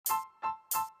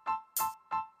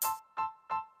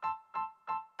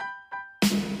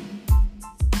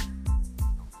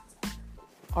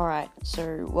Alright,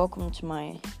 so welcome to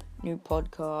my new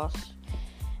podcast,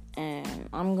 and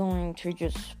I'm going to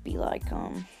just be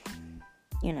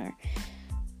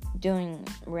doing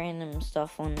random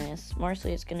stuff on this.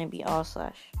 Mostly it's gonna be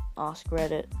r/ask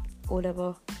Reddit,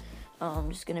 whatever.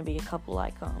 Just gonna be a couple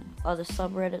other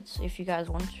subreddits if you guys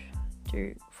want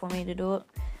for me to do it.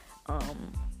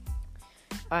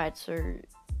 Alright, so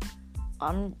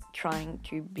I'm trying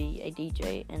to be a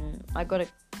DJ, and I got a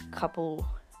couple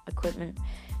equipment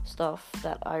stuff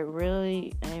that I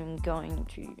really am going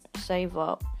to save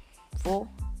up for.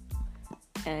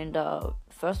 And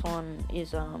first one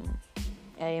is a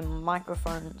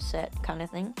microphone set kind of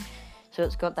thing. So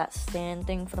it's got that stand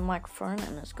thing for the microphone,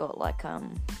 and it's got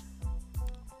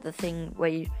the thing where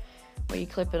you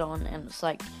clip it on, and it's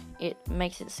like it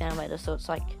makes it sound better. So it's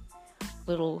like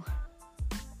little.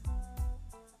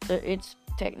 It's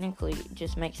technically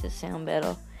just makes it sound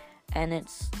better, and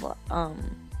it's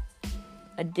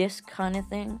a disc kind of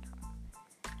thing,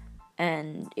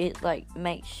 and it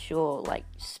makes sure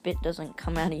spit doesn't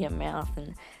come out of your mouth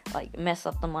and mess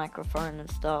up the microphone and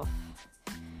stuff.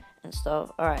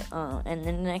 Alright, and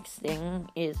the next thing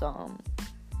is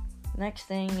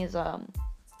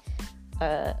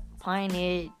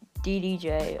Pioneer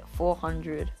DDJ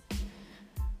 400,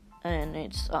 and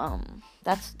it's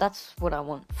that's what I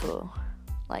want for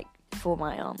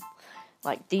my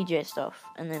DJ stuff.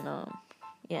 And then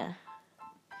yeah.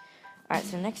 Alright,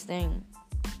 so next thing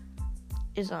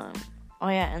is the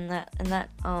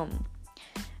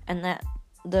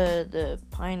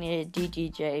Pioneer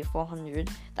DDJ 400.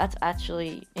 That's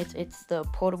actually it's the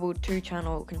portable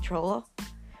 2-channel controller,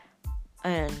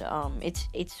 and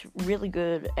it's really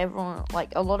good. Everyone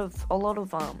a lot of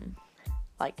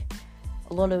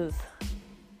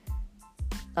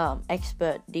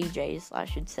expert DJs, I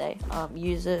should say,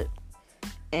 use it,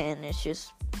 and it's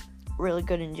just really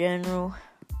good in general.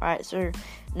 Alright, so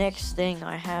next thing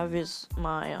I have is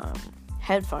my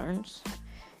headphones,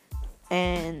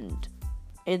 and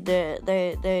they're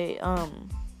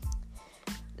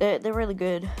really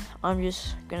good. I'm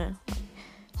just gonna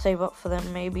save up for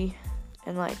them maybe,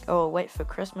 and wait for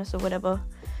Christmas or whatever,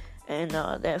 and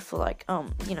they're for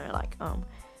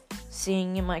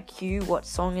seeing in my queue what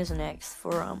song is next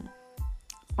for on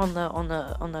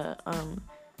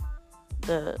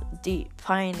the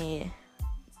Pioneer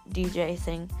DJ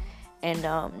thing. And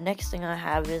next thing I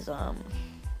have is a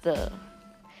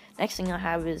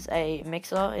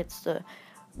mixer. It's the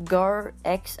Go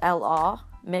XLR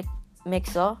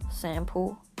mixer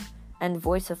sample and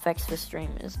voice effects for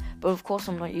streamers. But of course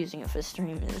I'm not using it for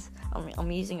streamers.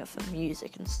 I'm using it for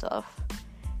music and stuff.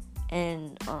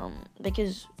 And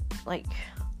because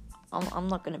I'm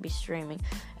not gonna be streaming,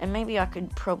 and maybe I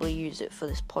could probably use it for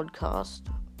this podcast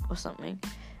or something,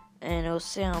 and it'll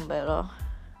sound better.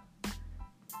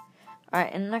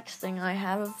 Alright, and next thing I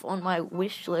have on my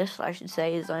wish list, I should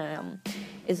say, is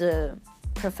a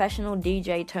professional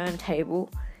DJ turntable.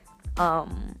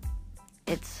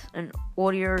 It's an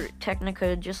Audio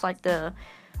Technica, just like the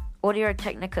Audio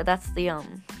Technica. That's the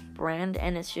brand,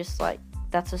 and it's just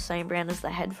that's the same brand as the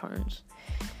headphones.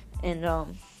 And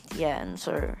yeah, and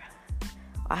so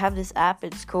I have this app.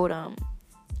 It's called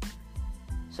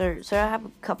So I have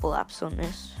a couple apps on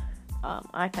this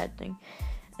iPad thing.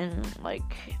 And I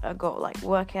got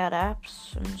workout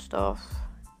apps and stuff.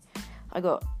 I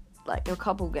got a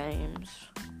couple games.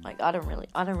 I don't really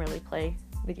play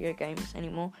video games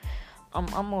anymore.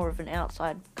 I'm more of an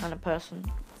outside kind of person.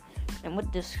 And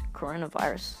with this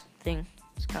coronavirus thing,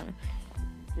 it's kind of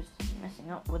just messing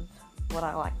up with what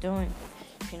I like doing,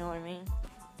 if you know what I mean.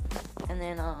 And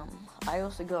then I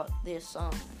also got this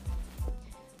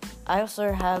I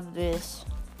also have this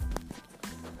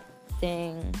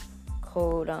thing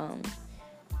called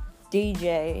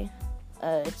DJ.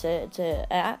 It's an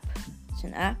app. It's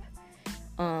an app.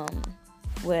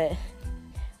 Where,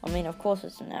 of course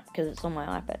it's an app because it's on my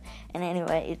iPad. And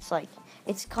anyway,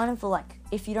 it's kind of for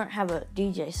if you don't have a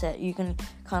DJ set, you can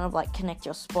kind of connect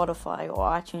your Spotify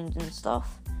or iTunes and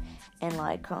stuff, and they're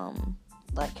like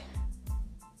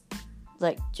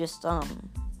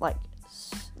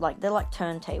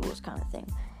turntables kind of thing.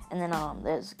 And then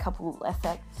there's a couple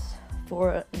effects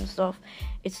for it and stuff.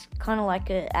 It's kind of like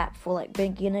an app for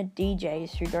beginner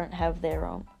DJs who don't have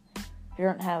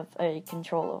a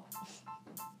controller.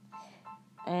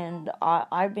 And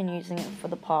I've been using it for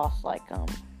the past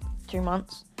 2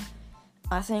 months,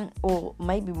 I think, or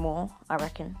maybe more. I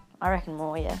reckon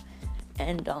more, yeah.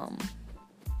 And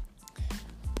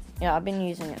yeah, I've been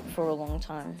using it for a long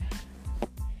time.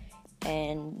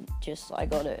 And just I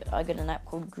got an app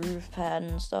called GroovePad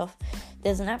and stuff.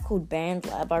 There's an app called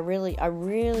BandLab. I really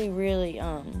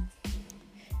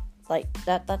like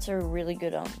that's a really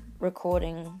good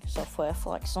recording software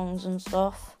for like songs and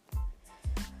stuff.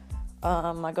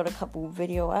 I got a couple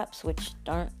video apps which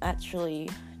don't actually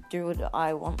do what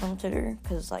I want them to do,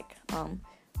 because like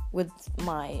with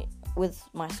my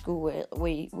school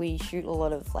we shoot a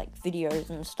lot of like videos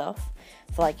and stuff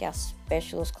for like our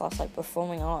specialist class, like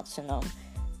performing arts and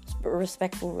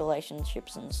respectful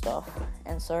relationships and stuff,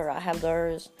 and so I have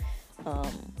those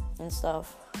and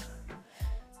stuff.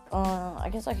 I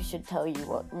guess I should tell you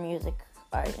what music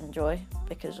I enjoy,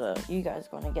 because you guys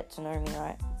are gonna get to know me,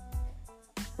 right?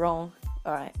 Wrong.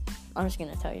 Alright, I'm just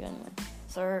gonna tell you anyway.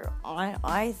 So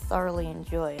I thoroughly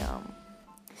enjoy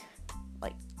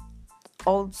like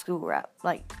old school rap,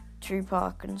 like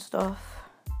Tupac and stuff.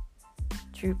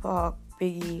 Tupac,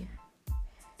 Biggie,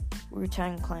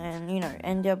 Wu-Tang Clan, you know,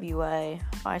 NWA,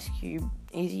 Ice Cube,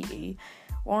 Eazy-E,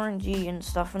 Warren G and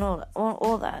stuff, and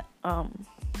all that.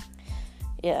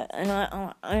 Yeah, and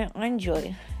I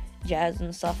enjoy jazz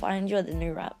and stuff. I enjoy the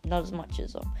new rap, not as much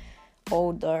as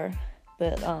old though,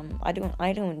 but I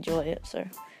do enjoy it. So.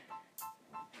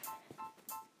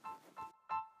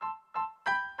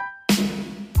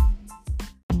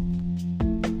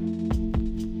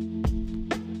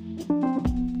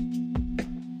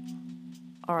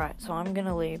 Alright, so I'm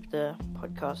gonna leave the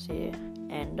podcast here,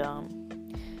 and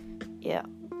yeah,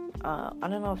 I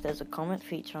don't know if there's a comment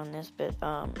feature on this, but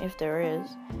if there is,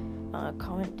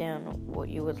 comment down what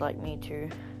you would like me to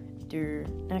do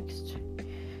next,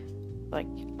 like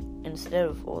instead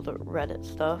of all the Reddit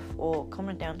stuff, or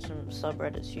comment down some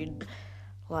subreddits you'd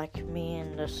like me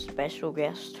and a special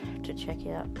guest to check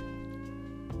out.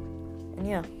 And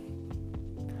yeah,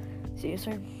 see you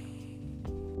soon.